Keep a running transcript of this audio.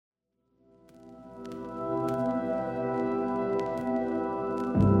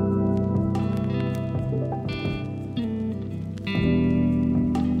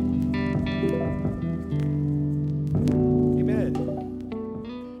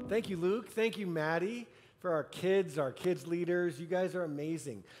Thank you, Luke. Thank you, Maddie, for our kids leaders. You guys are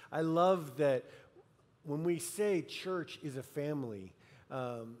amazing. I love that when we say church is a family,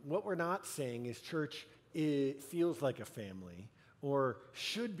 what we're not saying is church feels like a family or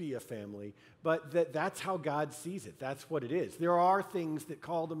should be a family, but that's how God sees it. That's what it is. There are things that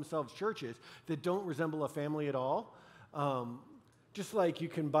call themselves churches that don't resemble a family at all. Just like you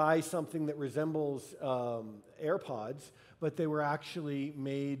can buy something that resembles AirPods, but they were actually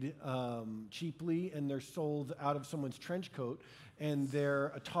made cheaply and they're sold out of someone's trench coat and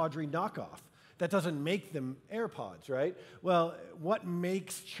they're a tawdry knockoff. That doesn't make them AirPods, right? Well, what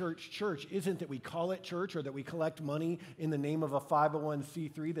makes church isn't that we call it church or that we collect money in the name of a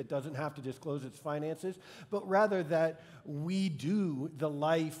 501c3 that doesn't have to disclose its finances, but rather that we do the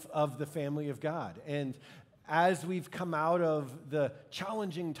life of the family of God. And as we've come out of the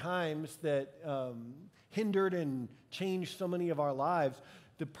challenging times that hindered and changed so many of our lives,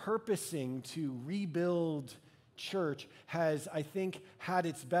 the purposing to rebuild church has, I think, had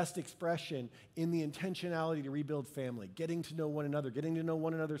its best expression in the intentionality to rebuild family, getting to know one another, getting to know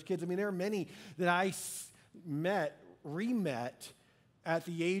one another's kids. I mean, there are many that I re-met at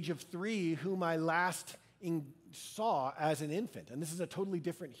the age of 3 whom I last saw as an infant, and this is a totally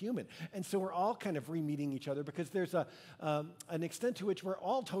different human. And so we're all kind of re-meeting each other because there's an extent to which we're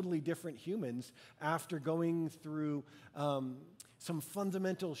all totally different humans after going through some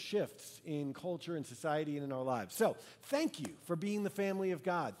fundamental shifts in culture and society and in our lives. So thank you for being the family of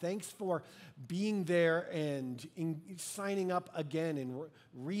God. Thanks for being there and signing up again and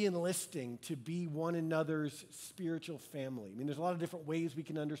re-enlisting to be one another's spiritual family. I mean, there's a lot of different ways we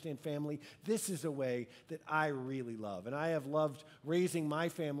can understand family. This is a way that I really love. And I have loved raising my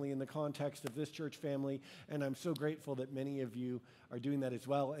family in the context of this church family, and I'm so grateful that many of you are doing that as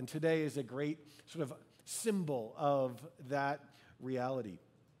well. And today is a great sort of symbol of that reality.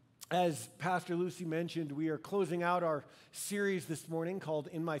 As Pastor Lucy mentioned, we are closing out our series this morning called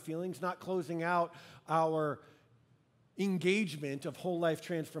In My Feelings, not closing out our engagement of whole life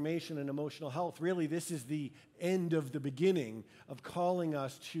transformation and emotional health. Really, this is the end of the beginning of calling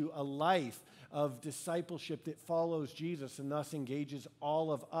us to a life of discipleship that follows Jesus and thus engages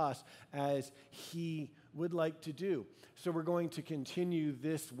all of us as he would like to do. So we're going to continue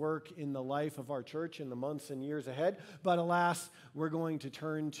this work in the life of our church in the months and years ahead. But alas, we're going to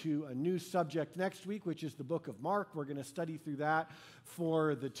turn to a new subject next week, which is the book of Mark. We're going to study through that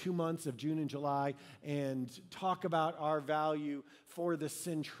for the 2 months of June and July and talk about our value for the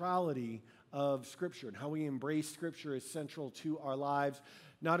centrality of Scripture and how we embrace Scripture as central to our lives.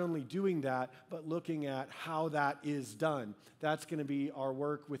 Not only doing that, but looking at how that is done. That's going to be our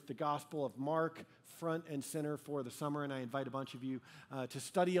work with the Gospel of Mark front and center for the summer, and I invite a bunch of you to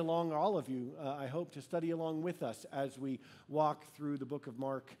study along, all of you, I hope, to study along with us as we walk through the book of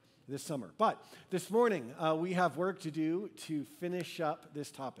Mark this summer. But this morning, we have work to do to finish up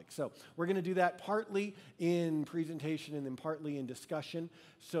this topic. So we're going to do that partly in presentation and then partly in discussion.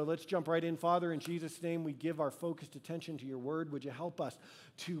 So let's jump right in. Father, in Jesus' name, we give our focused attention to your word. Would you help us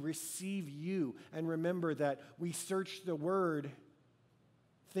to receive you and remember that we search the word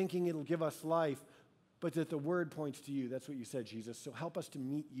thinking it'll give us life, but that the word points to you. That's what you said, Jesus. So help us to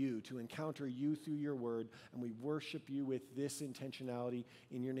meet you, to encounter you through your word, and we worship you with this intentionality.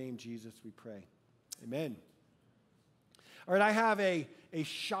 In your name, Jesus, we pray. Amen. All right, I have a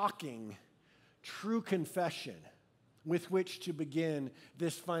shocking, true confession with which to begin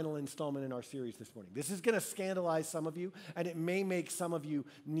this final installment in our series this morning. This is going to scandalize some of you, and it may make some of you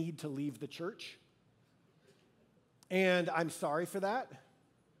need to leave the church. And I'm sorry for that.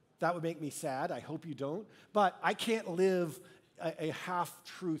 That would make me sad. I hope you don't. But I can't live a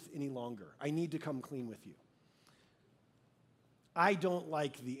half-truth any longer. I need to come clean with you. I don't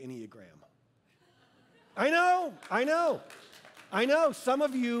like the Enneagram. I know. Some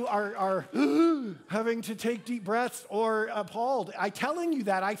of you are having to take deep breaths or appalled. I'm telling you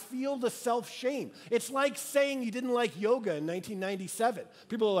that. I feel the self-shame. It's like saying you didn't like yoga in 1997.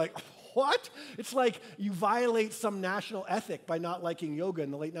 People are like, what? It's like you violate some national ethic by not liking yoga in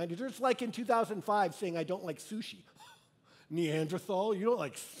the late 90s. Or it's like in 2005 saying, I don't like sushi. Neanderthal, you don't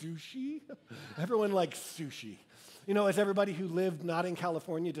like sushi? Everyone likes sushi. You know, as everybody who lived not in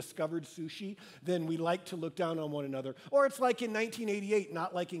California discovered sushi, then we like to look down on one another. Or it's like in 1988,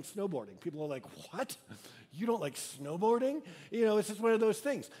 not liking snowboarding. People are like, what? You don't like snowboarding? You know, it's just one of those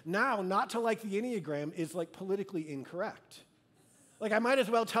things. Now, not to like the Enneagram is like politically incorrect. Like, I might as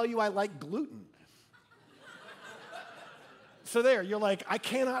well tell you I like gluten. So there, you're like, I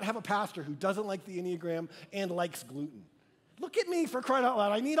cannot have a pastor who doesn't like the Enneagram and likes gluten. Look at me, for crying out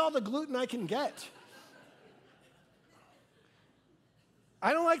loud. I need all the gluten I can get.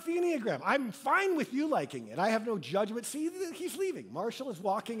 I don't like the Enneagram. I'm fine with you liking it. I have no judgment. See, he's leaving. Marshall is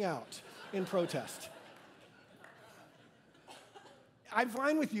walking out in protest. I'm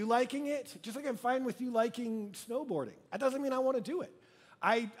fine with you liking it, just like I'm fine with you liking snowboarding. That doesn't mean I want to do it.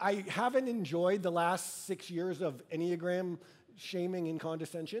 I haven't enjoyed the last 6 years of Enneagram shaming and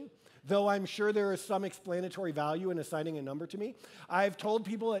condescension, though I'm sure there is some explanatory value in assigning a number to me. I've told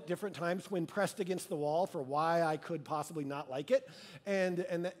people at different times when pressed against the wall for why I could possibly not like it, and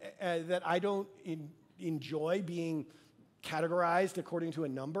that I don't enjoy being categorized according to a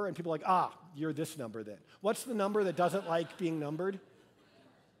number, and people are like, you're this number then. What's the number that doesn't like being numbered?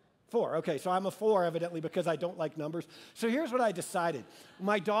 4. Okay, so I'm a 4 evidently because I don't like numbers. So here's what I decided.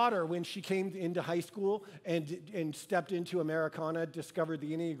 My daughter, when she came into high school and stepped into Americana, discovered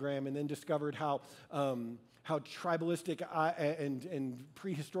the Enneagram and then discovered how tribalistic and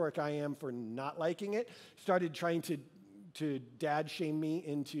prehistoric I am for not liking it, started trying to dad shame me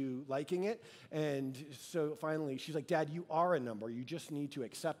into liking it. And so finally she's like, Dad, you are a number. You just need to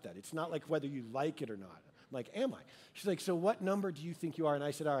accept that. It's not like whether you like it or not. I'm like, am I? She's like, so what number do you think you are? And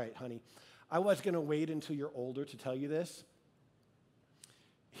I said, all right, honey, I was going to wait until you're older to tell you this.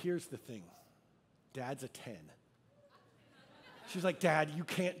 Here's the thing. Dad's a 10. She's like, Dad, you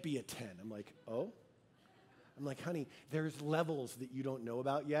can't be a 10. I'm like, oh? I'm like, honey, there's levels that you don't know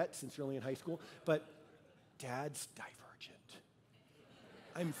about yet since you're only in high school, but Dad's divergent.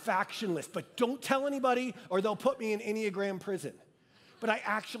 I'm factionless, but don't tell anybody or they'll put me in Enneagram prison. But I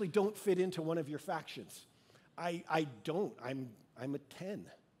actually don't fit into one of your factions. I don't. I'm a 10.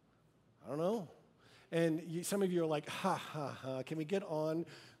 I don't know. And some of you are like, ha, ha, ha, can we get on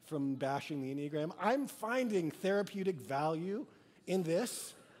from bashing the Enneagram? I'm finding therapeutic value in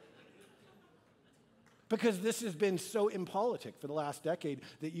this because this has been so impolitic for the last decade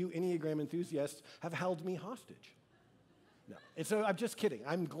that you Enneagram enthusiasts have held me hostage. No. And so I'm just kidding.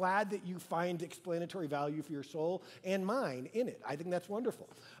 I'm glad that you find explanatory value for your soul and mine in it. I think that's wonderful.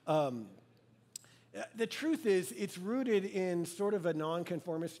 The truth is, it's rooted in sort of a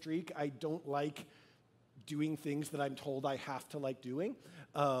nonconformist streak. I don't like doing things that I'm told I have to like doing.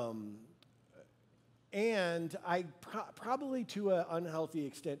 And I probably to an unhealthy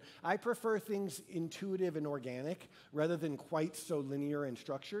extent, I prefer things intuitive and organic rather than quite so linear and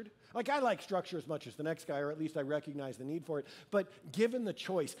structured. Like I like structure as much as the next guy, or at least I recognize the need for it. But given the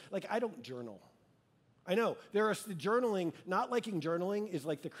choice, like I don't journal. I know, journaling, not liking journaling is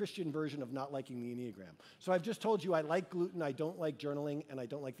like the Christian version of not liking the Enneagram. So I've just told you I like gluten, I don't like journaling, and I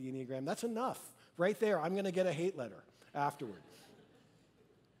don't like the Enneagram. That's enough. Right there, I'm going to get a hate letter afterward.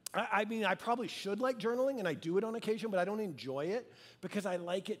 I mean, I probably should like journaling, and I do it on occasion, but I don't enjoy it because I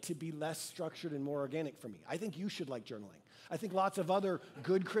like it to be less structured and more organic for me. I think you should like journaling. I think lots of other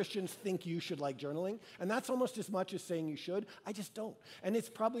good Christians think you should like journaling, and that's almost as much as saying you should. I just don't. And it's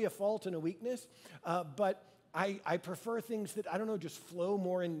probably a fault and a weakness, but I prefer things that, I don't know, just flow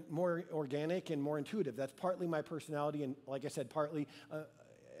more organic and more intuitive. That's partly my personality, and like I said, partly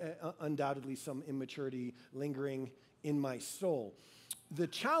undoubtedly some immaturity lingering in my soul. The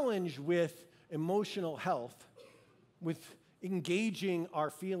challenge with emotional health, with engaging our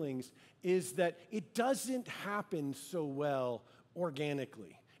feelings, is that it doesn't happen so well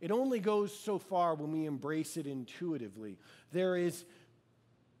organically. It only goes so far when we embrace it intuitively. There is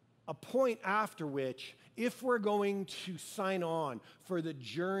a point after which, if we're going to sign on for the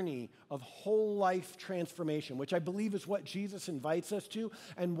journey of whole life transformation, which I believe is what Jesus invites us to,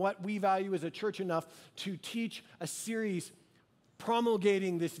 and what we value as a church enough to teach a series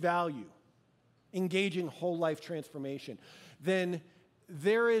promulgating this value, engaging whole life transformation, then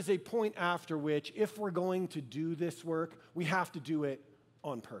there is a point after which, if we're going to do this work, we have to do it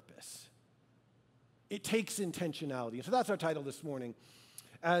on purpose. It takes intentionality. So that's our title this morning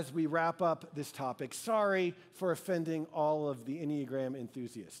as we wrap up this topic. Sorry for offending all of the Enneagram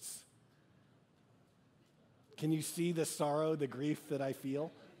enthusiasts. Can you see the sorrow, the grief that I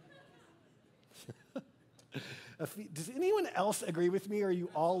feel? Does anyone else agree with me, or are you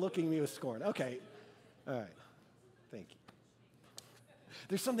all looking at me with scorn? Okay. All right. Thank you.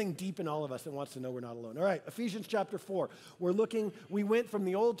 There's something deep in all of us that wants to know we're not alone. All right, Ephesians chapter 4. We went from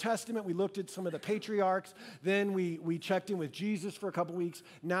the Old Testament, we looked at some of the patriarchs, then we checked in with Jesus for a couple weeks.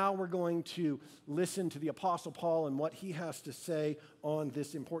 Now we're going to listen to the Apostle Paul and what he has to say on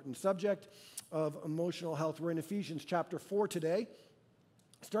this important subject of emotional health. We're in Ephesians chapter 4 today.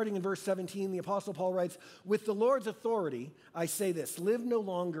 Starting in verse 17, the Apostle Paul writes, "With the Lord's authority, I say this, live no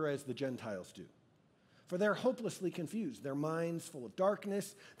longer as the Gentiles do. For they're hopelessly confused, their minds full of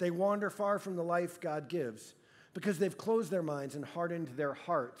darkness. They wander far from the life God gives because they've closed their minds and hardened their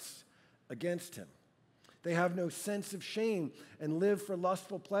hearts against him. They have no sense of shame and live for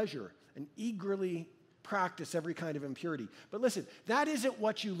lustful pleasure and eagerly practice every kind of impurity. But listen, that isn't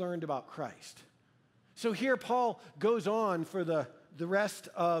what you learned about Christ. So here Paul goes on for the rest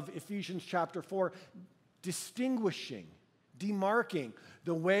of Ephesians chapter 4, distinguishing, demarking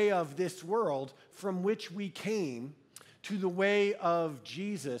the way of this world from which we came to the way of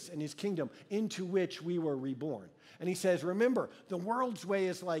Jesus and his kingdom into which we were reborn. And he says, remember, the world's way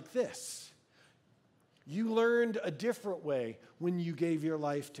is like this. You learned a different way when you gave your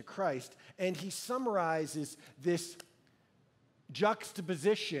life to Christ. And he summarizes this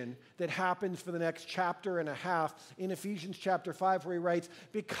juxtaposition that happens for the next chapter and a half in Ephesians chapter 5, where he writes,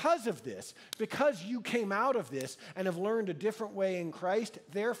 because of this, because you came out of this and have learned a different way in Christ,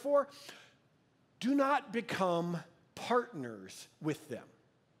 therefore, do not become partners with them,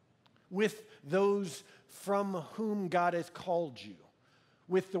 with those from whom God has called you,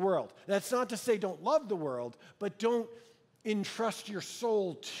 with the world. That's not to say don't love the world, but don't entrust your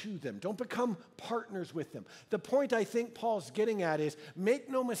soul to them. Don't become partners with them. The point I think Paul's getting at is, make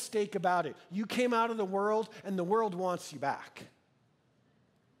no mistake about it. You came out of the world, and the world wants you back.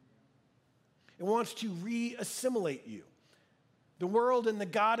 It wants to re-assimilate you. The world and the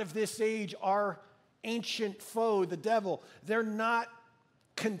God of this age, our ancient foe, the devil, they're not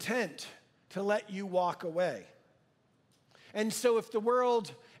content to let you walk away. And so if the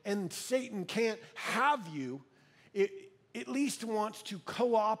world and Satan can't have you, it at least wants to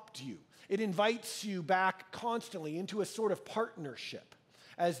co-opt you. It invites you back constantly into a sort of partnership,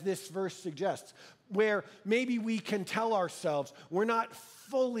 as this verse suggests, where maybe we can tell ourselves we're not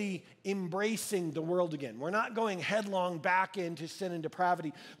fully embracing the world again. We're not going headlong back into sin and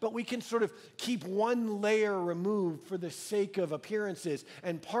depravity, but we can sort of keep one layer removed for the sake of appearances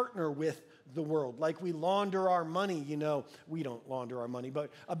and partner with the world. Like we launder our money, we don't launder our money,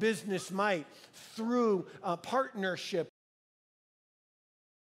 but a business might, through a partnership,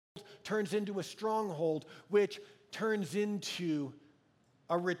 turns into a stronghold, which turns into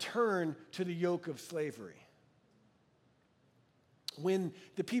a return to the yoke of slavery. When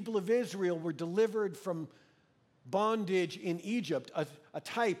the people of Israel were delivered from bondage in Egypt,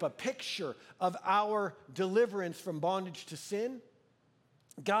 a picture of our deliverance from bondage to sin,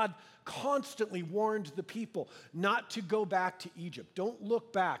 God constantly warned the people not to go back to Egypt. Don't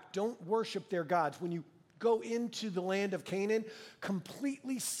look back. Don't worship their gods. When you go into the land of Canaan,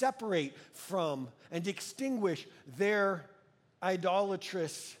 completely separate from and extinguish their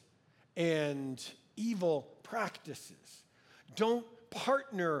idolatrous and evil practices. Don't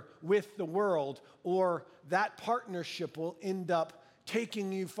partner with the world, or that partnership will end up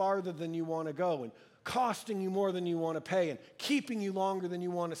taking you farther than you want to go and costing you more than you want to pay and keeping you longer than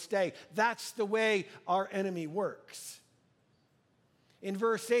you want to stay. That's the way our enemy works. In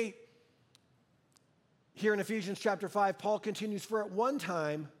verse 8, here in Ephesians chapter 5, Paul continues, for at one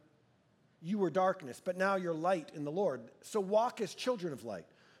time you were darkness, but now you're light in the Lord. So walk as children of light.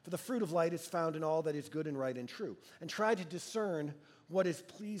 For the fruit of light is found in all that is good and right and true. And try to discern what is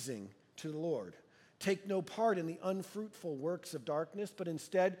pleasing to the Lord. Take no part in the unfruitful works of darkness, but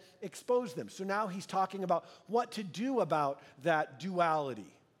instead expose them. So now he's talking about what to do about that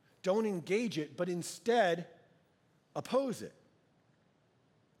duality. Don't engage it, but instead oppose it.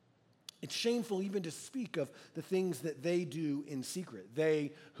 It's shameful even to speak of the things that they do in secret,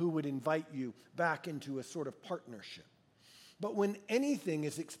 they who would invite you back into a sort of partnership. But when anything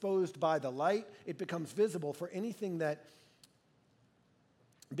is exposed by the light, it becomes visible, for anything that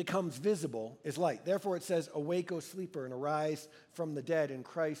becomes visible is light. Therefore it says, awake, O sleeper, and arise from the dead, and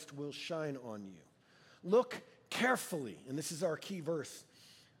Christ will shine on you. Look carefully, and this is our key verse.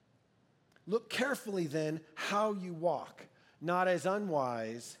 Look carefully then how you walk, not as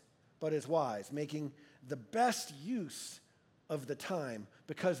unwise, but as wise, making the best use of the time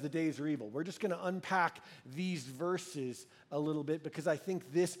because the days are evil. We're just going to unpack these verses a little bit because I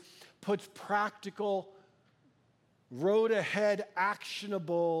think this puts practical, road ahead,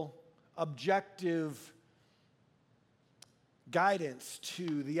 actionable, objective guidance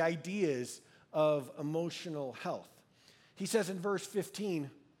to the ideas of emotional health. He says in verse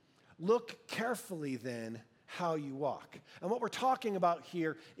 15, look carefully then how you walk. And what we're talking about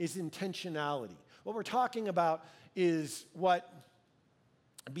here is intentionality. What we're talking about is what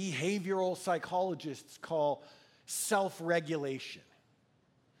behavioral psychologists call self-regulation.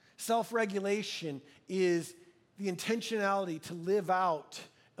 Self-regulation is the intentionality to live out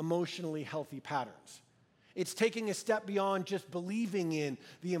emotionally healthy patterns. It's taking a step beyond just believing in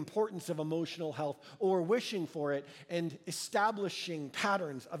the importance of emotional health or wishing for it and establishing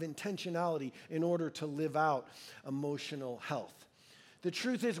patterns of intentionality in order to live out emotional health. The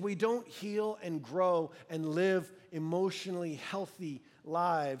truth is, we don't heal and grow and live emotionally healthy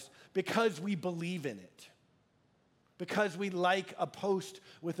lives because we believe in it, because we like a post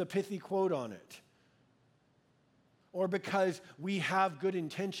with a pithy quote on it, or because we have good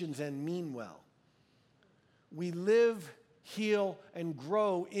intentions and mean well. We live, heal, and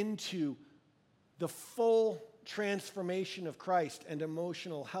grow into the full transformation of Christ and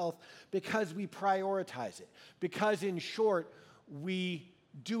emotional health because we prioritize it, because, in short, we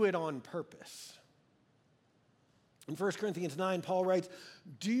do it on purpose. In 1 Corinthians 9, Paul writes,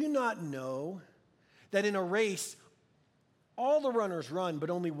 "Do you not know that in a race all the runners run, but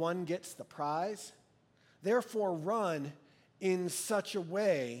only one gets the prize? Therefore run in such a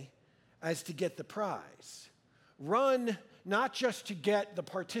way as to get the prize." Run not just to get the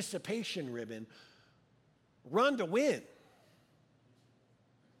participation ribbon, run to win.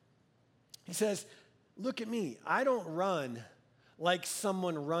 He says, look at me. I don't run like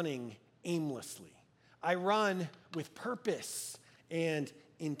someone running aimlessly. I run with purpose and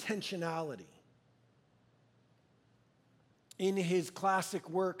intentionality. In his classic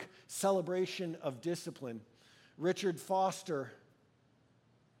work, Celebration of Discipline, Richard Foster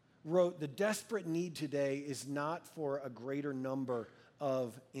wrote, "The desperate need today is not for a greater number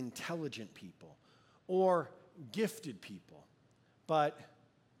of intelligent people or gifted people, but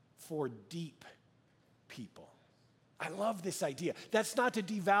for deep people." I love this idea. That's not to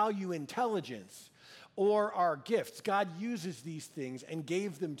devalue intelligence or our gifts. God uses these things and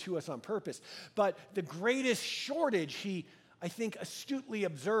gave them to us on purpose. But the greatest shortage he, I think, astutely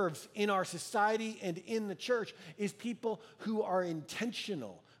observes in our society and in the church is people who are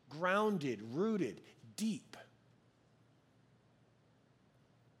intentional, grounded, rooted, deep,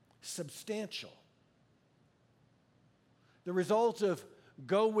 substantial. The result of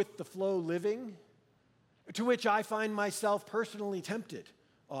go with the flow living, to which I find myself personally tempted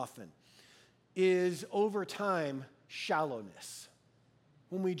often, is over time shallowness.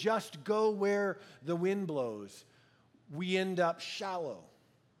 When we just go where the wind blows, we end up shallow.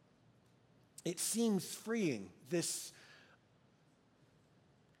 It seems freeing, this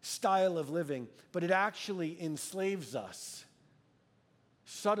style of living, but it actually enslaves us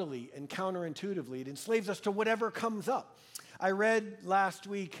subtly and counterintuitively. It enslaves us to whatever comes up. I read last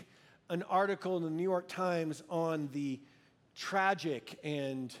week an article in the New York Times on the tragic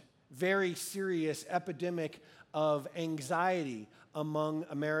and very serious epidemic of anxiety among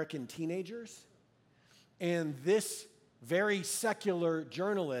American teenagers. And this very secular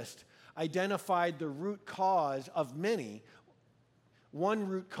journalist identified the root cause of many, one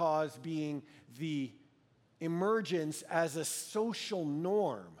root cause being the emergence as a social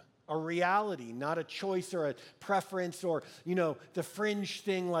norm, a reality, not a choice or a preference or, the fringe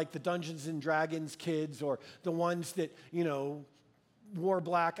thing like the Dungeons and Dragons kids or the ones that, wore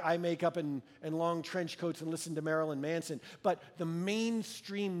black eye makeup and long trench coats and listened to Marilyn Manson, but the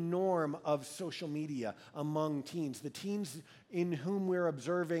mainstream norm of social media among teens, the teens in whom we're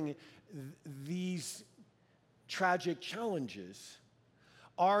observing these tragic challenges,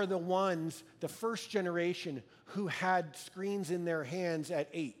 are the ones, the first generation who had screens in their hands at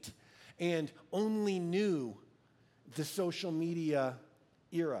 8 and only knew the social media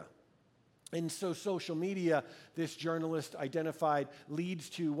era. And so social media, this journalist identified, leads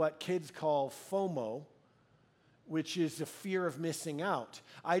to what kids call FOMO, which is the fear of missing out.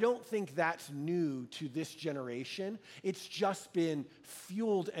 I don't think that's new to this generation. It's just been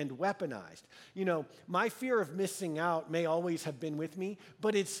fueled and weaponized. My fear of missing out may always have been with me,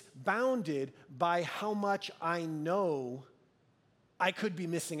 but it's bounded by how much I know I could be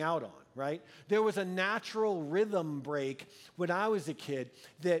missing out on, right? There was a natural rhythm break when I was a kid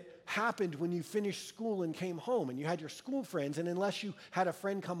that happened when you finished school and came home and you had your school friends, and unless you had a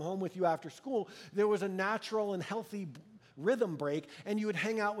friend come home with you after school, there was a natural and healthy rhythm break, and you would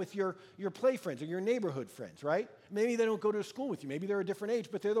hang out with your play friends or your neighborhood friends, right? Maybe they don't go to school with you. Maybe they're a different age,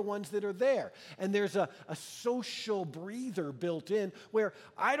 but they're the ones that are there. And there's a social breather built in where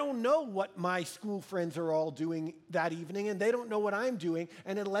I don't know what my school friends are all doing that evening, and they don't know what I'm doing,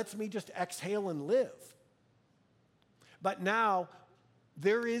 and it lets me just exhale and live. But now,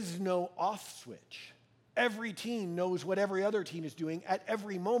 there is no off switch. Every teen knows what every other teen is doing at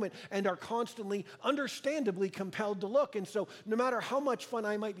every moment and are constantly, understandably compelled to look. And so no matter how much fun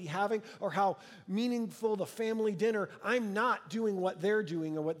I might be having or how meaningful the family dinner, I'm not doing what they're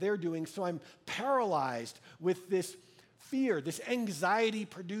doing or what they're doing. So I'm paralyzed with this fear, this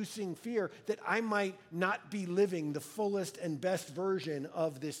anxiety-producing fear that I might not be living the fullest and best version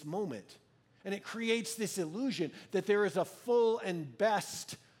of this moment. And it creates this illusion that there is a full and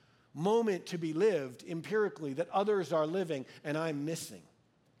best moment to be lived empirically that others are living and I'm missing.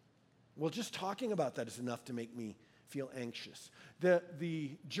 Well, just talking about that is enough to make me feel anxious.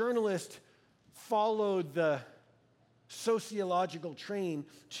 The journalist followed the sociological train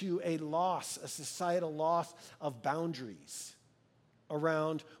to a societal loss of boundaries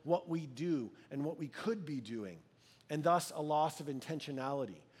around what we do and what we could be doing, and thus a loss of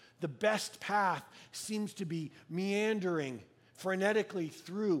intentionality. The best path seems to be meandering frenetically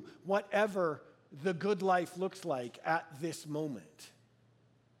through whatever the good life looks like at this moment.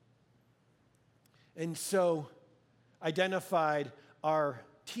 And so identified our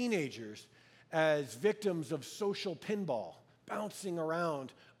teenagers as victims of social pinball, bouncing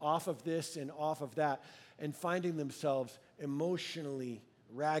around off of this and off of that, and finding themselves emotionally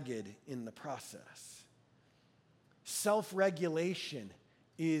ragged in the process. Self-regulation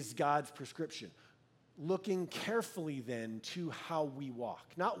is God's prescription. Looking carefully then to how we walk.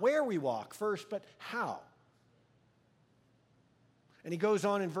 Not where we walk first, but how. And he goes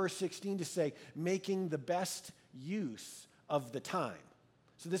on in verse 16 to say, making the best use of the time.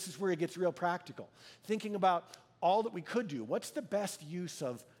 So this is where it gets real practical. Thinking about all that we could do. What's the best use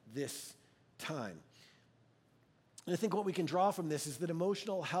of this time? And I think what we can draw from this is that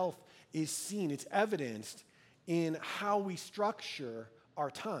emotional health is seen, it's evidenced in how we structure our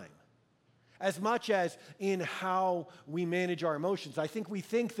time, as much as in how we manage our emotions. I think we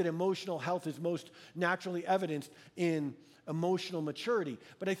think that emotional health is most naturally evidenced in emotional maturity,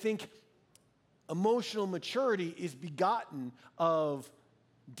 but I think emotional maturity is begotten of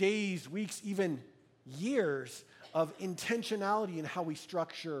days, weeks, even years of intentionality in how we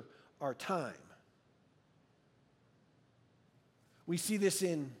structure our time. We see this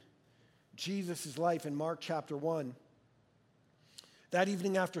in Jesus' life in Mark chapter 1. That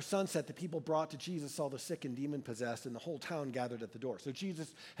evening after sunset, the people brought to Jesus all the sick and demon-possessed, and the whole town gathered at the door. So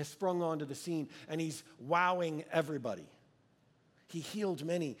Jesus has sprung onto the scene, and he's wowing everybody. He healed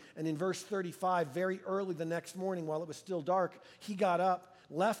many. And in verse 35, very early the next morning, while it was still dark, he got up,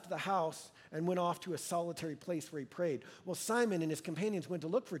 left the house, and went off to a solitary place where he prayed. Well, Simon and his companions went to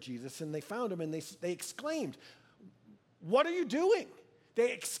look for Jesus, and they found him, and they exclaimed, "What are you doing?"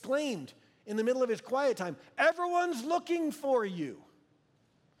 They exclaimed in the middle of his quiet time, "Everyone's looking for you,"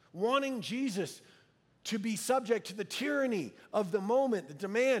 wanting Jesus to be subject to the tyranny of the moment, the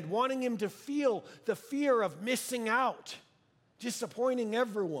demand, wanting him to feel the fear of missing out, disappointing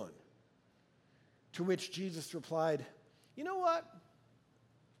everyone. To which Jesus replied, "You know what?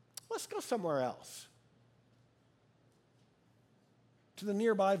 Let's go somewhere else, to the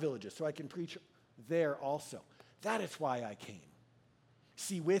nearby villages, so I can preach there also. That is why I came."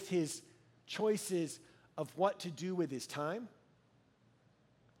 See, with his choices of what to do with his time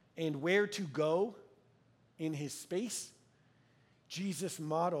and where to go in his space, Jesus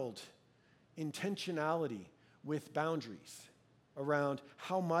modeled intentionality with boundaries around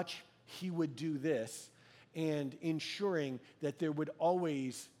how much he would do this and ensuring that there would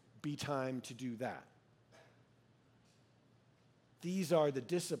always be time to do that. These are the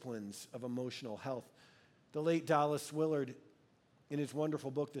disciplines of emotional health. The late Dallas Willard, in his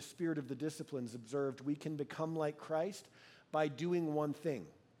wonderful book, The Spirit of the Disciplines, observed, we can become like Christ by doing one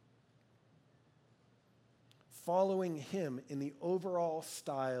thing: following him in the overall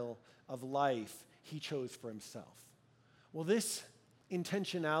style of life he chose for himself. Well, this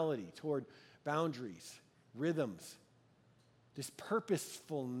intentionality toward boundaries, rhythms, this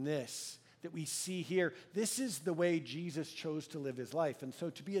purposefulness that we see here, this is the way Jesus chose to live his life. And so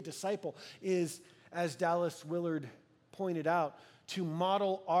to be a disciple is, as Dallas Willard pointed out, to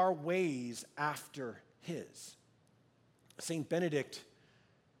model our ways after his. St. Benedict,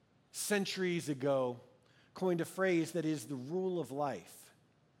 centuries ago, coined a phrase that is the rule of life.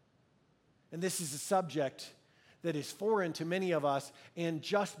 And this is a subject that is foreign to many of us, and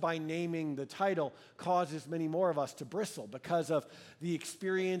just by naming the title causes many more of us to bristle because of the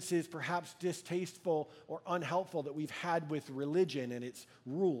experiences, perhaps distasteful or unhelpful, that we've had with religion and its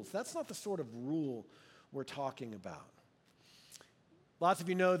rules. That's not the sort of rule we're talking about. Lots of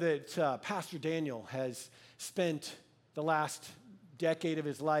you know that Pastor Daniel has spent the last decade of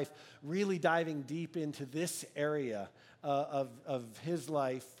his life really diving deep into this area of his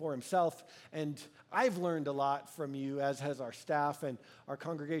life for himself. And I've learned a lot from you, as has our staff and our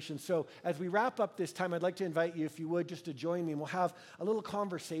congregation. So as we wrap up this time, I'd like to invite you, if you would, just to join me, and we'll have a little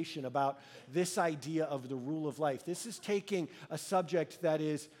conversation about this idea of the rule of life. This is taking a subject that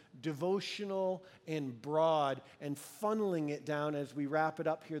is devotional and broad and funneling it down, as we wrap it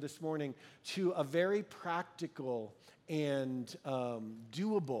up here this morning, to a very practical and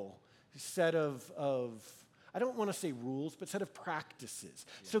doable set of I don't want to say rules, but set of practices.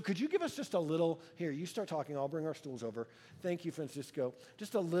 So could you give us just a little, here, you start talking, I'll bring our stools over. Thank you, Francisco.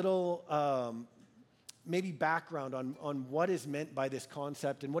 Just a little maybe background on what is meant by this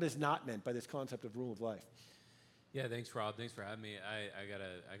concept and what is not meant by this concept of rule of life. Yeah, thanks, Rob. Thanks for having me. I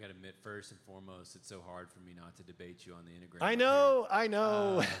gotta admit, first and foremost, it's so hard for me not to debate you on the Enneagram. I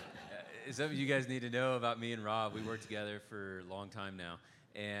know. Something you guys need to know about me and Rob. We worked together for a long time now,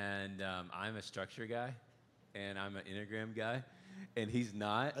 and I'm a structure guy, and I'm an Enneagram guy, and he's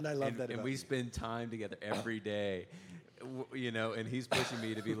not. And I love that. And we spend time together every day. You know, and he's pushing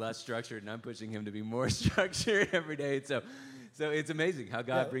me to be less structured, and I'm pushing him to be more structured every day. So it's amazing how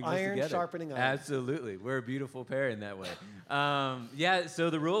God brings us together. Iron sharpening iron. Absolutely. We're a beautiful pair in that way.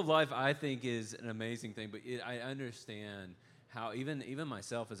 So the rule of life, I think, is an amazing thing. But I understand how even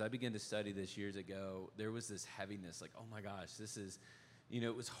myself, as I began to study this years ago, there was this heaviness, like, oh my gosh, this is,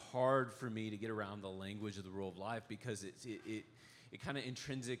 it was hard for me to get around the language of the rule of life because it kind of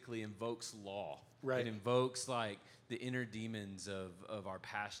intrinsically invokes law. Right. It invokes like the inner demons of our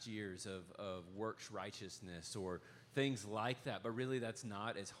past years of works righteousness or things like that, but really that's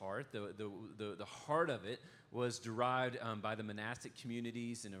not its heart. The heart of it was derived by the monastic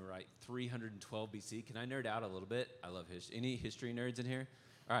communities in around 312 BC. Can I nerd out a little bit? I love history. Any history nerds in here?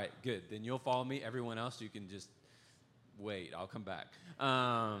 All right, good. Then you'll follow me. Everyone else, you can just wait. I'll come back.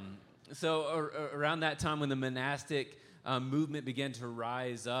 Around that time when the monastic movement began to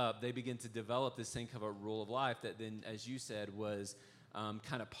rise up, they began to develop this thing called a rule of life that then, as you said, was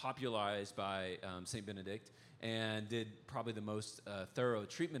kind of popularized by St. Benedict and did probably the most thorough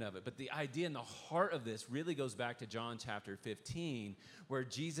treatment of it. But the idea in the heart of this really goes back to John chapter 15, where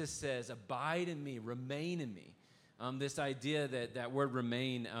Jesus says, abide in me, remain in me. This idea that word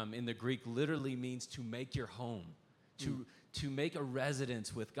remain in the Greek literally means to make your home, to make a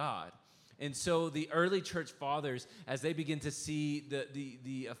residence with God. And so the early church fathers, as they begin to see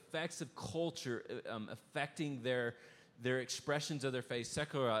the effects of culture affecting their expressions of their faith,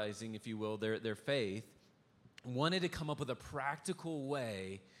 secularizing, if you will, their faith, wanted to come up with a practical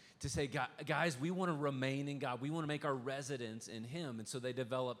way to say, guys, we want to remain in God. We want to make our residence in Him. And so they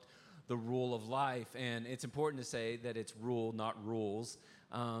developed the rule of life. And it's important to say that it's rule, not rules.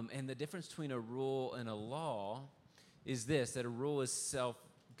 And the difference between a rule and a law is this, that a rule is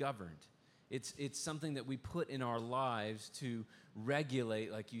self-governed. It's something that we put in our lives to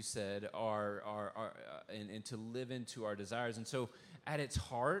regulate, like you said, and to live into our desires. And so at its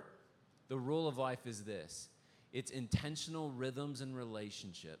heart, the rule of life is this. It's intentional rhythms and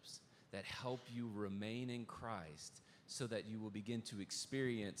relationships that help you remain in Christ so that you will begin to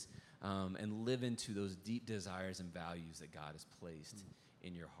experience and live into those deep desires and values that God has placed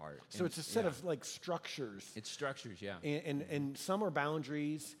in your heart. So it's a set of like structures. It's structures, yeah. And some are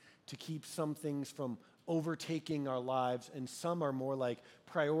boundaries to keep some things from overtaking our lives, and some are more like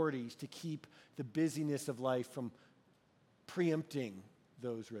priorities to keep the busyness of life from preempting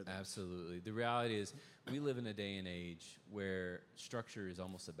those rhythms. Absolutely. The reality is we live in a day and age where structure is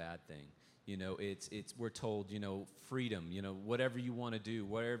almost a bad thing. We're told, freedom, whatever you want to do,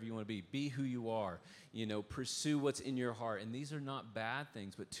 whatever you want to be who you are, pursue what's in your heart. And these are not bad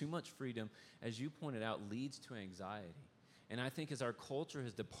things, but too much freedom, as you pointed out, leads to anxiety. And I think as our culture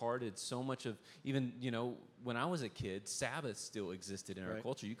has departed so much of, even, when I was a kid, Sabbath still existed in our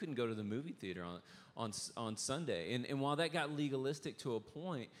culture. You couldn't go to the movie theater on Sunday. And while that got legalistic to a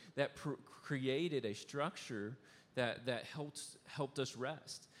point, that created a structure that helped us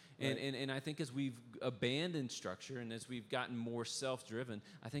rest. Right. And I think as we've abandoned structure and as we've gotten more self-driven,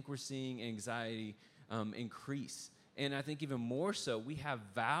 I think we're seeing anxiety increase. And I think even more so, we have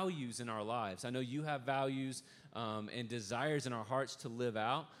values in our lives. I know you have values and desires in our hearts to live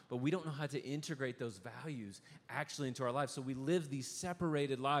out, but we don't know how to integrate those values actually into our lives. So we live these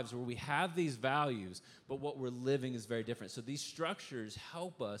separated lives where we have these values, but what we're living is very different. So these structures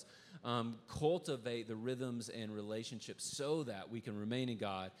help us cultivate the rhythms and relationships so that we can remain in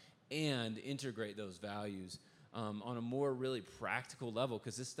God and integrate those values on a more really practical level,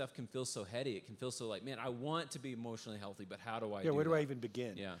 because this stuff can feel so heady. It can feel so like, man, I want to be emotionally healthy, but how do I do that? Where do I even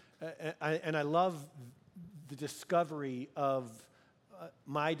begin? Yeah. I love the discovery of,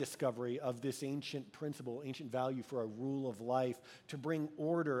 my discovery of this ancient principle, ancient value for a rule of life, to bring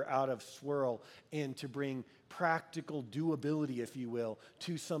order out of swirl and to bring practical doability, if you will,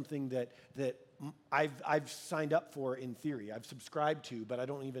 to something that I've signed up for in theory. I've subscribed to, but I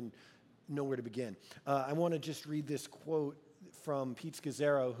don't even know where to begin. I want to just read this quote from Pete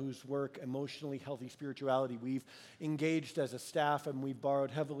Scazzaro, whose work, Emotionally Healthy Spirituality, we've engaged as a staff and we've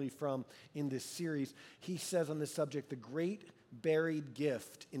borrowed heavily from in this series. He says on this subject, the great buried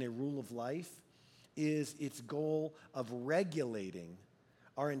gift in a rule of life is its goal of regulating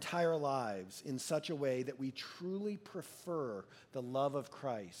our entire lives in such a way that we truly prefer the love of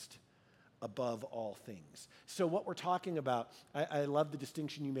Christ above all things. So what we're talking about, I love the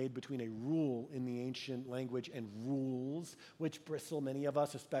distinction you made between a rule in the ancient language and rules, which bristle many of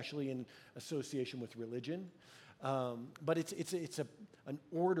us, especially in association with religion. But it's an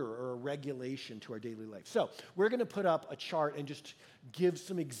order or a regulation to our daily life. So we're going to put up a chart and just give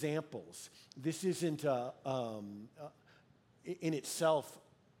some examples. This isn't in itself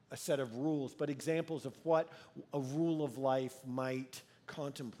a set of rules, but examples of what a rule of life might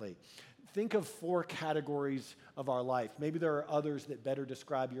contemplate. Think of 4 categories of our life. Maybe there are others that better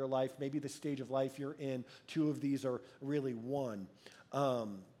describe your life. Maybe the stage of life you're in, 2 of these are really one. Our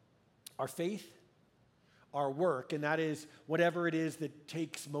faith, our work, and that is whatever it is that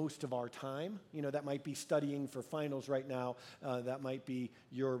takes most of our time. You know, that might be studying for finals right now. That might be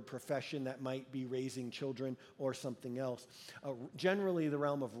your profession. That might be raising children or something else. Generally, the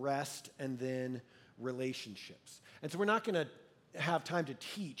realm of rest and then relationships. And so we're not going to have time to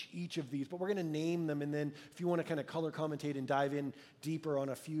teach each of these, but we're going to name them, and then if you want to kind of color commentate and dive in deeper on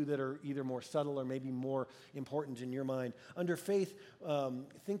a few that are either more subtle or maybe more important in your mind. Under faith,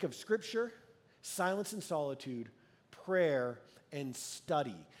 think of Scripture, silence and solitude, prayer, and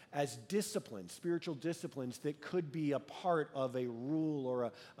study as disciplines, spiritual disciplines that could be a part of a rule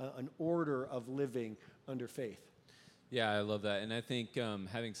or an order of living under faith. Yeah, I love that. And I think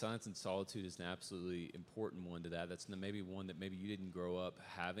having silence and solitude is an absolutely important one to that. That's maybe one that maybe you didn't grow up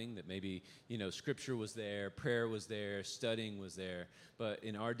having, that maybe, you know, Scripture was there, prayer was there, studying was there. But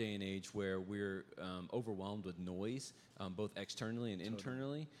in our day and age where we're overwhelmed with noise, both externally and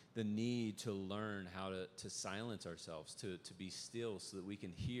internally, the need to learn how to silence ourselves, to be still so that we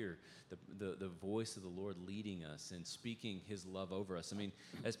can hear the voice of the Lord leading us and speaking his love over us. I mean,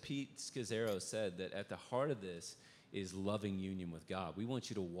 as Pete Scazzaro said, that at the heart of this is loving union with God. We want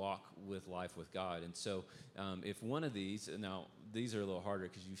you to walk with life with God. And so if one of these, now these are a little harder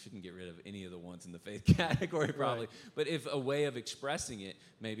because you shouldn't get rid of any of the ones in the faith category probably, right. But if a way of expressing it,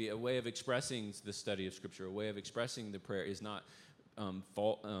 maybe a way of expressing the study of Scripture, a way of expressing the prayer is not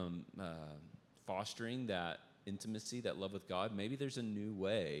fostering that intimacy, that love with God, maybe there's a new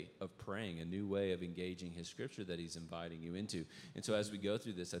way of praying, a new way of engaging his Scripture that he's inviting you into. And so as we go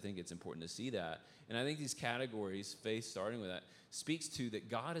through this, I think it's important to see that. And I think these categories, faith starting with that, speaks to that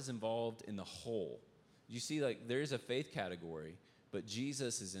God is involved in the whole. You see, like, there's a faith category, but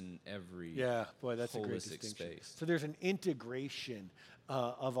Jesus is in every that's a great distinction. Space. So there's an integration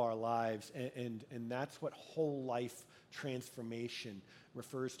of our lives, and that's what whole life transformation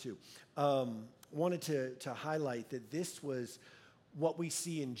refers to. Wanted to highlight that this was what we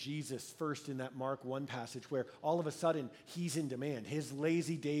see in Jesus first in that Mark 1 passage where all of a sudden he's in demand. His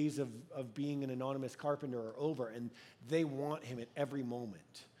lazy days of being an anonymous carpenter are over, and they want him at every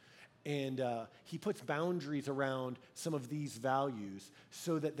moment. And he puts boundaries around some of these values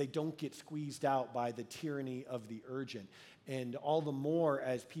so that they don't get squeezed out by the tyranny of the urgent. And all the more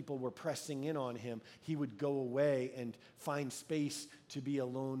as people were pressing in on him, he would go away and find space to be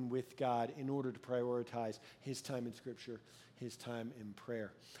alone with God in order to prioritize his time in Scripture, his time in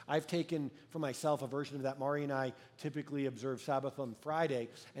prayer. I've taken for myself a version of that. Mari and I typically observe Sabbath on Friday,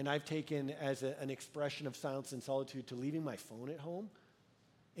 and I've taken as an expression of silence and solitude to leaving my phone at home.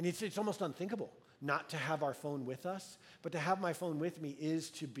 And it's almost unthinkable not to have our phone with us, but to have my phone with me is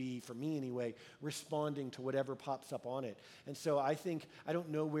to be, for me anyway, responding to whatever pops up on it. And so I don't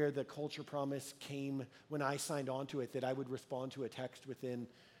know where the culture promise came when I signed on to it, that I would respond to a text within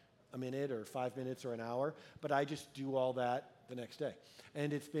a minute or 5 minutes or an hour, but I just do all that the next day.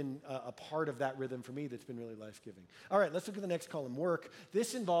 And it's been a part of that rhythm for me that's been really life-giving. All right, let's look at the next column, work.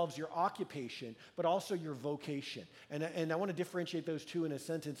 This involves your occupation, but also your vocation. And I want to differentiate those two in a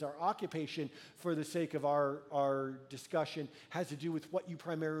sentence. Our occupation, for the sake of our discussion, has to do with what you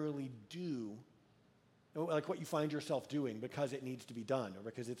primarily do, like what you find yourself doing because it needs to be done or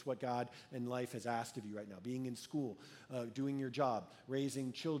because it's what God and life has asked of you right now. Being in school, doing your job,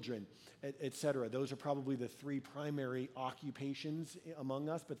 raising children, et cetera. Those are probably the 3 primary occupations among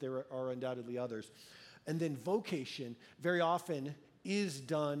us, but there are undoubtedly others. And then vocation very often is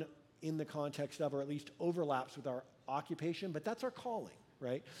done in the context of, or at least overlaps with our occupation, but that's our calling.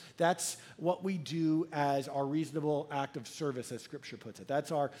 Right? That's what we do as our reasonable act of service, as Scripture puts it.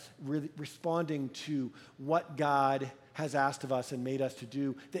 That's our responding to what God has asked of us and made us to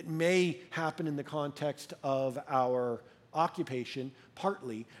do that may happen in the context of our occupation,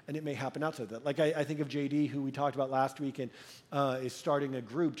 partly, and it may happen outside of that. Like I think of JD, who we talked about last week, and is starting a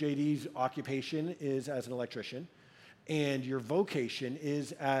group. JD's occupation is as an electrician. And your vocation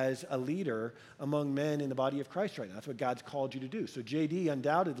is as a leader among men in the body of Christ right now. That's what God's called you to do. So JD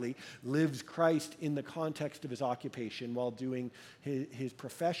undoubtedly lives Christ in the context of his occupation while doing his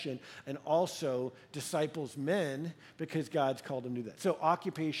profession, and also disciples men because God's called him to do that. So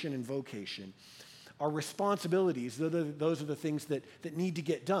occupation and vocation. Our responsibilities, those are the things that need to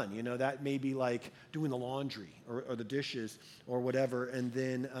get done. You know, that may be like doing the laundry or the dishes or whatever, and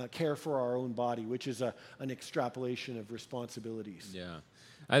then care for our own body, which is an extrapolation of responsibilities. Yeah.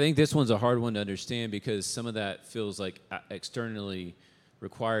 I think this one's a hard one to understand because some of that feels like externally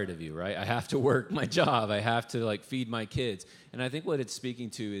required of you, right? I have to work my job. I have to like feed my kids. And I think what it's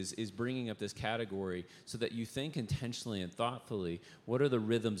speaking to is bringing up this category so that you think intentionally and thoughtfully, what are the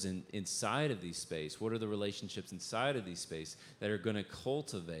rhythms inside of these space? What are the relationships inside of these space that are going to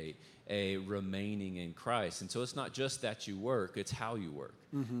cultivate a remaining in Christ? And so it's not just that you work, it's how you work.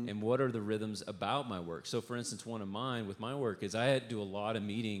 Mm-hmm. And what are the rhythms about my work? So for instance, one of mine with my work is I had to do a lot of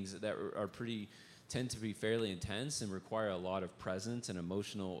meetings that are tend to be fairly intense and require a lot of presence and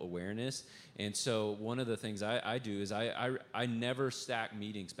emotional awareness. And so one of the things I do is I never stack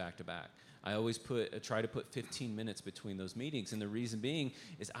meetings back to back. I always try to put 15 minutes between those meetings. And the reason being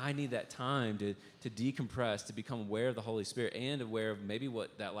is I need that time to decompress, to become aware of the Holy Spirit and aware of maybe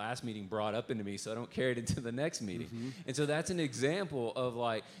what that last meeting brought up into me so I don't carry it into the next meeting. Mm-hmm. And so that's an example of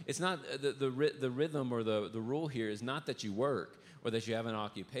like, it's not the rhythm or the rule here is not that you work or that you have an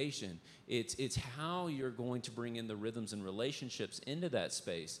occupation. It's how you're going to bring in the rhythms and relationships into that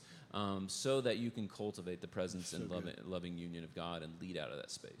space so that you can cultivate the presence and loving union of God and lead out of that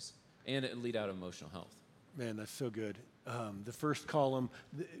space and lead out of emotional health. Man, that's so good. The first column,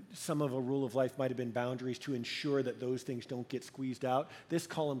 some of a rule of life might have been boundaries to ensure that those things don't get squeezed out. This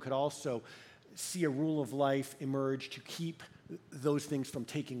column could also see a rule of life emerge to keep those things from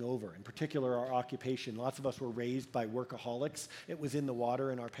taking over. In particular, our occupation. Lots of us were raised by workaholics. It was in the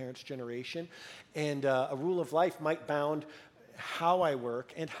water in our parents' generation. And a rule of life might bound how I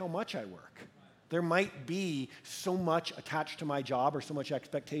work and how much I work. There might be so much attached to my job or so much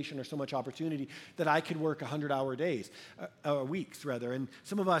expectation or so much opportunity that I could work 100-hour days, weeks rather. And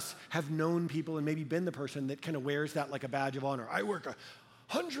some of us have known people and maybe been the person that kind of wears that like a badge of honor. I work a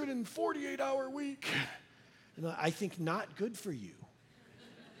 148-hour week. And I think not good for you.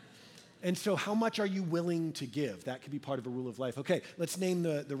 And so how much are you willing to give? That could be part of a rule of life. Okay, let's name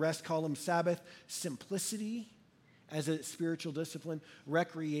the rest column: Sabbath, simplicity as a spiritual discipline,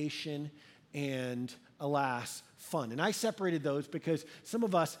 recreation, and alas, fun. And I separated those because some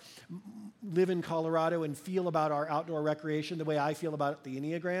of us live in Colorado and feel about our outdoor recreation the way I feel about the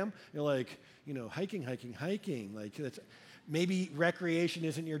Enneagram. You're like, hiking. Like that's... Maybe recreation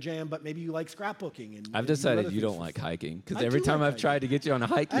isn't your jam, but maybe you like scrapbooking. And I've decided you don't like hiking because every time I've tried to get you on a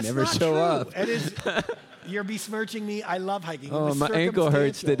hike, you never show up. It is. You're besmirching me. I love hiking. Oh, my ankle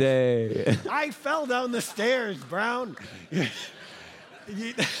hurts today. I fell down the stairs, Brown.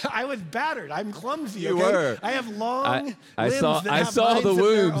 I was battered. I'm clumsy. You were. I have long limbs. I saw the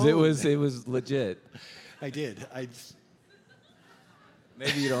wounds. It was legit. I did.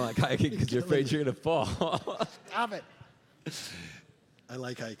 Maybe you don't like hiking because you're afraid you're gonna fall. Stop it. I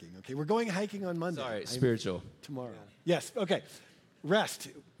like hiking. Okay, we're going hiking on Monday. Sorry, spiritual. Tomorrow. Yeah. Yes, okay. Rest.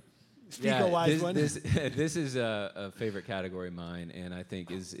 Speak a wise one. This is a favorite category of mine, and I think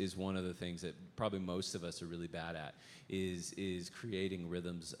is one of the things that probably most of us are really bad at, is creating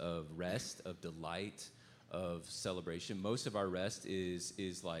rhythms of rest, of delight, of celebration. Most of our rest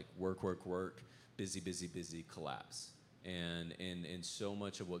is like work, busy, collapse. And so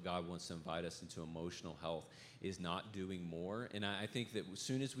much of what God wants to invite us into emotional health is not doing more. And I think that as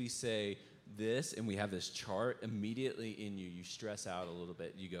soon as we say this and we have this chart, immediately in you stress out a little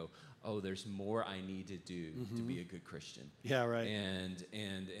bit. You go, oh, there's more I need to do to be a good Christian. Yeah, right.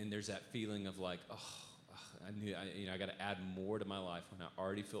 And there's that feeling of like, I got to add more to my life when I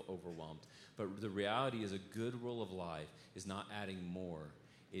already feel overwhelmed. But the reality is a good rule of life is not adding more.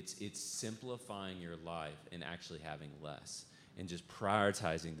 It's simplifying your life and actually having less and just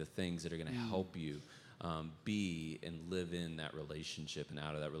prioritizing the things that are going to help you be and live in that relationship and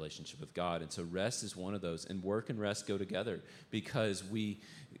out of that relationship with God. And so rest is one of those, and work and rest go together because we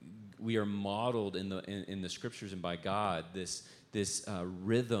are modeled in the scriptures and by God this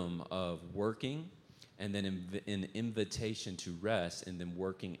rhythm of working and then an invitation to rest, and then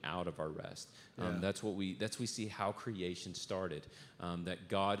working out of our rest. That's we see how creation started. That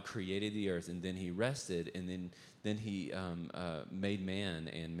God created the earth, and then He rested, and then He made man,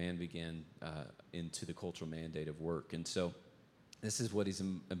 and man began into the cultural mandate of work. And so, this is what He's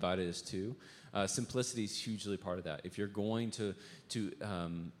invited us to. Simplicity is hugely part of that. If you're going to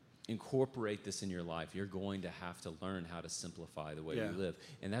incorporate this in your life, you're going to have to learn how to simplify the way you live.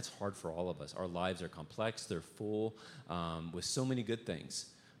 And that's hard for all of us. Our lives are complex. They're full with so many good things.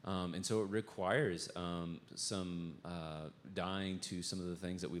 And so it requires some dying to some of the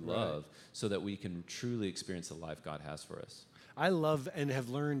things that we love so that we can truly experience the life God has for us. I love and have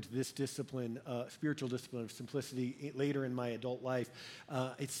learned this discipline, spiritual discipline of simplicity later in my adult life.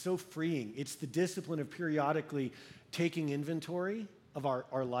 It's so freeing. It's the discipline of periodically taking inventory of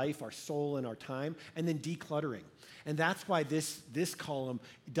our life, our soul, and our time, and then decluttering. And that's why this column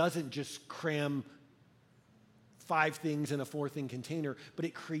doesn't just cram 5 things in a 4-thing container, but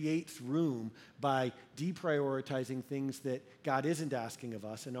it creates room by deprioritizing things that God isn't asking of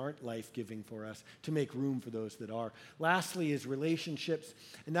us and aren't life-giving for us to make room for those that are. Lastly is relationships,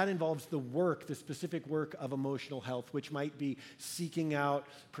 and that involves the specific work of emotional health, which might be seeking out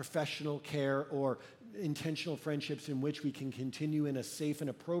professional care or intentional friendships in which we can continue in a safe and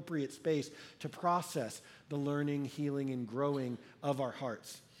appropriate space to process the learning, healing, and growing of our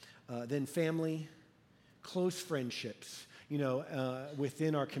hearts. Then family, close friendships,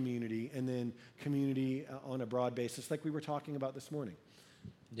 within our community, and then community on a broad basis, like we were talking about this morning.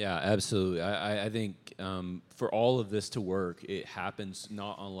 Yeah, absolutely. I think for all of this to work, it happens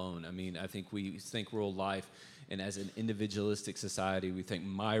not alone. I mean, I think we think rural life, and as an individualistic society, we think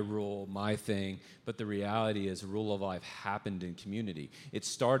my rule, my thing, but the reality is rule of life happened in community. It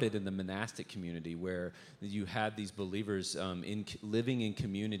started in the monastic community where you had these believers living in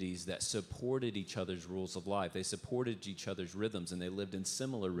communities that supported each other's rules of life. They supported each other's rhythms, and they lived in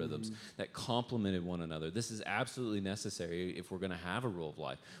similar rhythms that complemented one another. This is absolutely necessary if we're going to have a rule of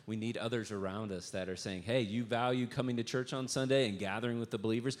life. We need others around us that are saying, hey, you value coming to church on Sunday and gathering with the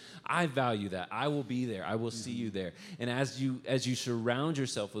believers? I value that. I will be there. I will see you there. And as you surround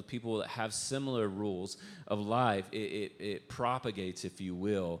yourself with people that have similar rules of life, it propagates, if you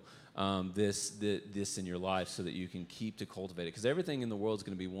will, this in your life so that you can keep to cultivate it. Because everything in the world is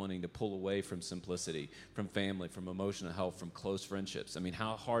going to be wanting to pull away from simplicity, from family, from emotional health, from close friendships. I mean,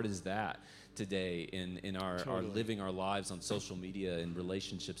 how hard is that today in our living our lives on social media and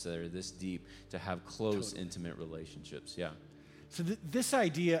relationships that are this deep to have close, intimate relationships? Yeah. So this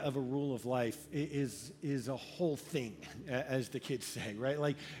idea of a rule of life is a whole thing, as the kids say, right?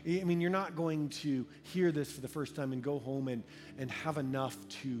 Like, I mean, you're not going to hear this for the first time and go home and have enough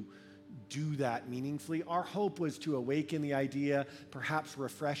to do that meaningfully. Our hope was to awaken the idea, perhaps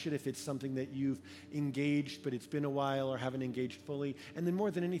refresh it if it's something that you've engaged, but it's been a while or haven't engaged fully, and then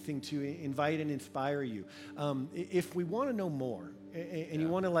more than anything, to invite and inspire you. If we want to know more, and you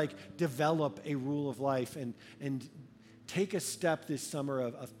want to develop a rule of life and take a step this summer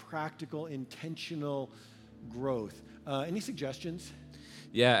of practical, intentional growth. Any suggestions?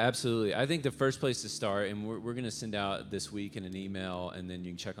 Yeah, absolutely. I think the first place to start, and we're going to send out this week in an email, and then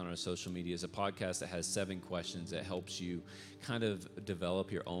you can check on our social media, is a podcast that has 7 questions that helps you kind of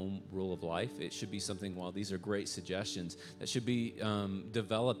develop your own rule of life. It should be something, while these are great suggestions, that should be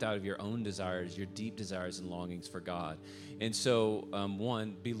developed out of your own desires, your deep desires and longings for God. And so,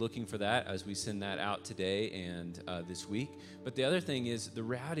 one, be looking for that as we send that out today and this week. But the other thing is, the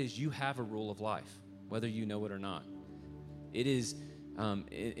reality is you have a rule of life, whether you know it or not. It is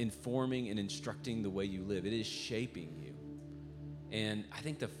informing and instructing the way you live. It is shaping you. And I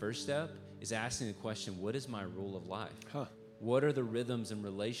think the first step is asking the question, what is my rule of life? What are the rhythms and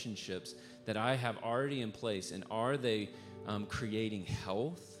relationships that I have already in place? And are they creating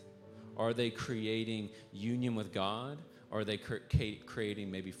health? Are they creating union with God? Or are they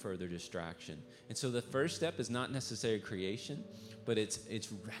creating maybe further distraction? And so the first step is not necessarily creation, but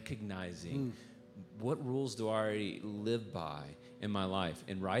it's recognizing what rules do I already live by in my life,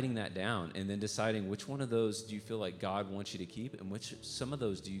 and writing that down, and then deciding which one of those do you feel like God wants you to keep, and which some of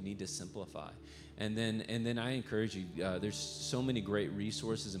those do you need to simplify. And then I encourage you, there's so many great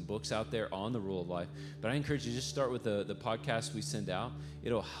resources and books out there on the rule of life, but I encourage you to just start with the podcast we send out.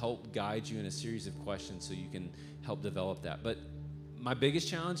 It'll help guide you in a series of questions so you can help develop that. But my biggest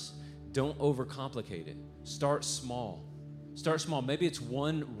challenge, don't overcomplicate it. Start small. Start small. Maybe it's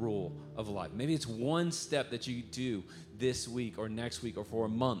one rule of life. Maybe it's one step that you do this week or next week or for a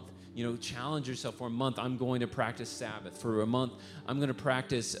month. Challenge yourself for a month. I'm going to practice Sabbath. For a month, I'm going to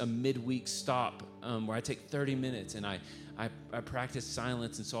practice a midweek stop where I take 30 minutes and I practice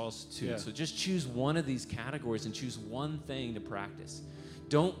silence and solitude. Yeah. So just choose one of these categories and choose one thing to practice.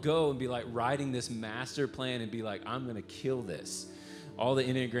 Don't go and be like writing this master plan and be like, I'm going to kill this. All the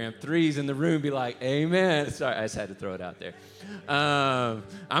Enneagram 3s in the room be like, amen. Sorry, I just had to throw it out there. I'm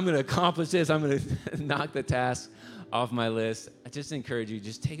going to accomplish this. I'm going to knock the task off my list. I just encourage you,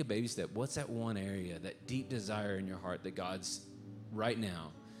 just take a baby step. What's that one area, that deep desire in your heart that God's right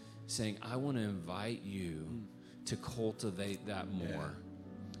now saying, I want to invite you to cultivate that more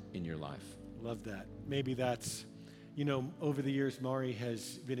in your life. Love that. Maybe that's, over the years, Mari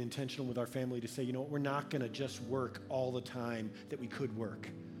has been intentional with our family to say, we're not going to just work all the time that we could work.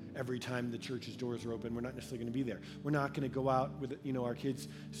 Every time the church's doors are open, we're not necessarily going to be there. We're not going to go out with, our kids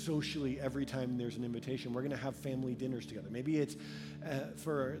socially every time there's an invitation. We're going to have family dinners together. Maybe it's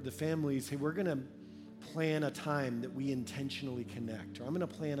for the families, hey, we're going to plan a time that we intentionally connect. Or I'm going to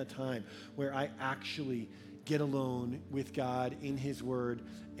plan a time where I actually get alone with God in his word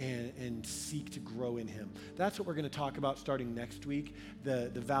and seek to grow in him. That's what we're going to talk about starting next week. The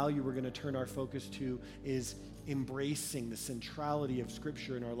value we're going to turn our focus to is embracing the centrality of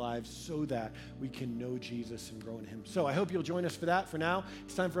Scripture in our lives so that we can know Jesus and grow in him. So I hope you'll join us for that. For now,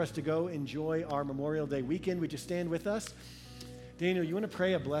 it's time for us to go enjoy our Memorial Day weekend. Would you stand with us? Daniel, you want to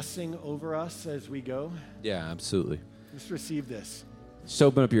pray a blessing over us as we go? Yeah, absolutely. Let's receive this. Just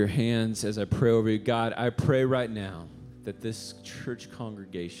open up your hands as I pray over you. God, I pray right now that this church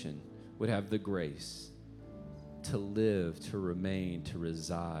congregation would have the grace to live, to remain, to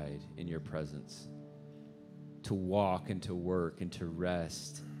reside in your presence, to walk and to work and to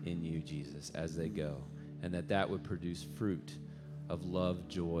rest in you, Jesus, as they go, and that would produce fruit of love,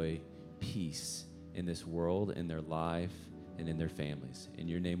 joy, peace in this world, in their life, and in their families. In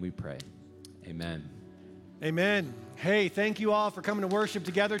your name we pray. Amen. Amen. Hey, thank you all for coming to worship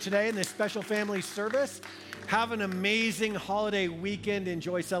together today in this special family service. Have an amazing holiday weekend.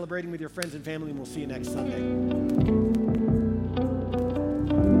 Enjoy celebrating with your friends and family, and we'll see you next Sunday.